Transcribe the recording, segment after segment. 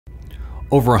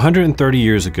Over 130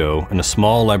 years ago, in a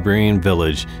small Liberian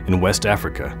village in West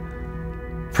Africa,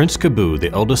 Prince Kabu,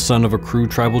 the eldest son of a Kru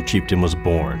tribal chieftain, was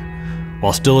born.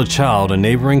 While still a child, a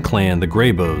neighboring clan, the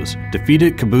Greybos,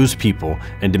 defeated Kabu's people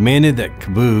and demanded that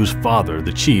Kabu's father,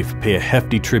 the chief, pay a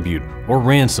hefty tribute or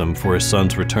ransom for his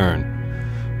son's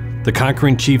return. The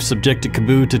conquering chief subjected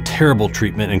Kabu to terrible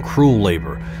treatment and cruel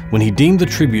labor when he deemed the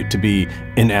tribute to be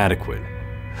inadequate.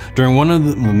 During one of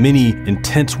the many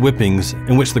intense whippings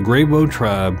in which the Greybo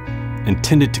tribe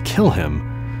intended to kill him,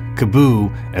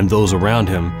 Kabu and those around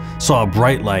him saw a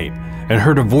bright light and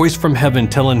heard a voice from heaven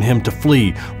telling him to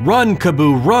flee. "Run,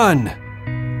 Kabu, run!"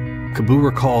 Kabu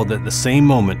recalled that at the same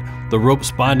moment the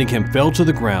ropes binding him fell to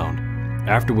the ground,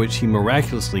 after which he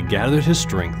miraculously gathered his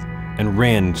strength and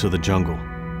ran into the jungle.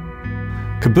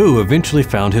 Kabu eventually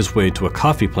found his way to a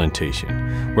coffee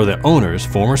plantation, where the owners,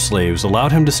 former slaves,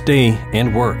 allowed him to stay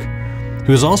and work.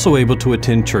 He was also able to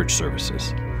attend church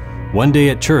services. One day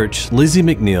at church, Lizzie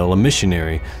McNeil, a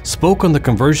missionary, spoke on the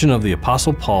conversion of the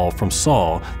Apostle Paul from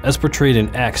Saul as portrayed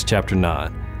in Acts chapter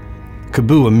 9.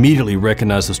 Kabu immediately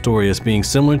recognized the story as being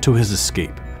similar to his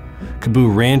escape.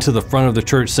 Kabu ran to the front of the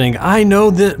church saying, "I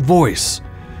know that voice!"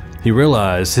 He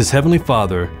realized his heavenly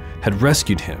Father had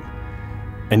rescued him,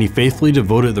 and he faithfully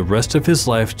devoted the rest of his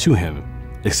life to him,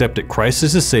 accepted Christ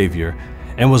as his Savior,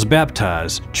 and was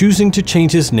baptized, choosing to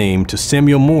change his name to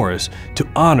Samuel Morris to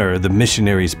honor the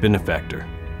missionary's benefactor.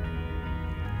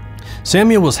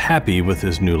 Samuel was happy with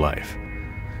his new life.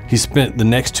 He spent the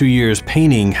next 2 years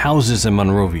painting houses in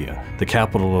Monrovia, the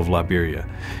capital of Liberia.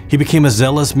 He became a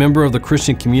zealous member of the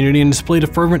Christian community and displayed a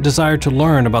fervent desire to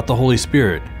learn about the Holy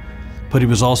Spirit. But he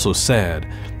was also sad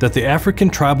that the African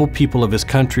tribal people of his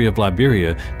country of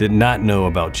Liberia did not know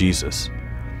about Jesus.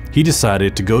 He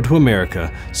decided to go to America,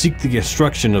 seek the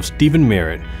instruction of Stephen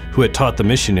Merritt, who had taught the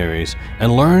missionaries,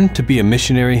 and learn to be a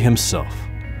missionary himself.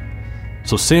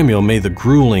 So Samuel made the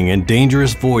grueling and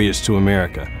dangerous voyage to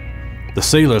America. The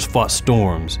sailors fought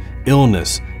storms,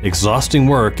 illness, exhausting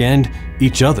work, and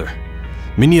each other.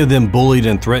 Many of them bullied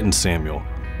and threatened Samuel,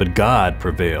 but God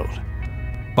prevailed.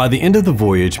 By the end of the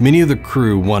voyage, many of the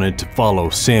crew wanted to follow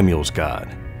Samuel's God.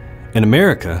 In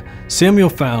America, Samuel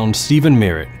found Stephen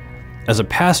Merritt. As a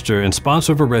pastor and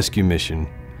sponsor of a rescue mission,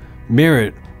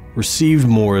 Merritt received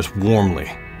Morris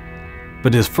warmly.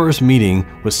 But his first meeting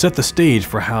would set the stage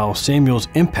for how Samuel's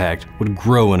impact would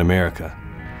grow in America.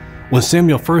 When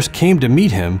Samuel first came to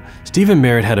meet him, Stephen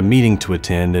Merritt had a meeting to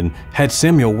attend and had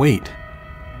Samuel wait.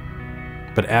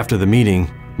 But after the meeting,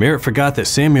 Merritt forgot that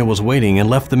Samuel was waiting and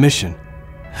left the mission.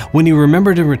 When he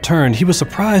remembered and returned, he was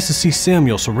surprised to see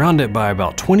Samuel surrounded by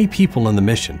about 20 people in the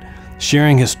mission,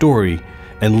 sharing his story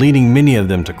and leading many of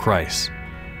them to Christ.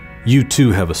 You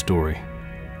too have a story.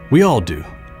 We all do.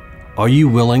 Are you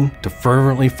willing to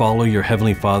fervently follow your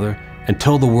Heavenly Father and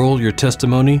tell the world your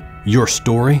testimony, your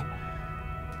story?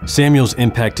 Samuel's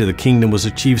impact to the kingdom was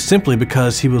achieved simply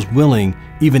because he was willing,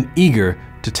 even eager,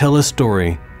 to tell his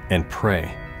story and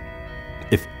pray.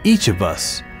 If each of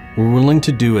us were willing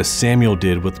to do as Samuel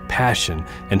did with passion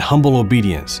and humble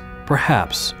obedience,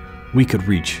 perhaps we could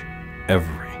reach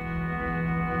every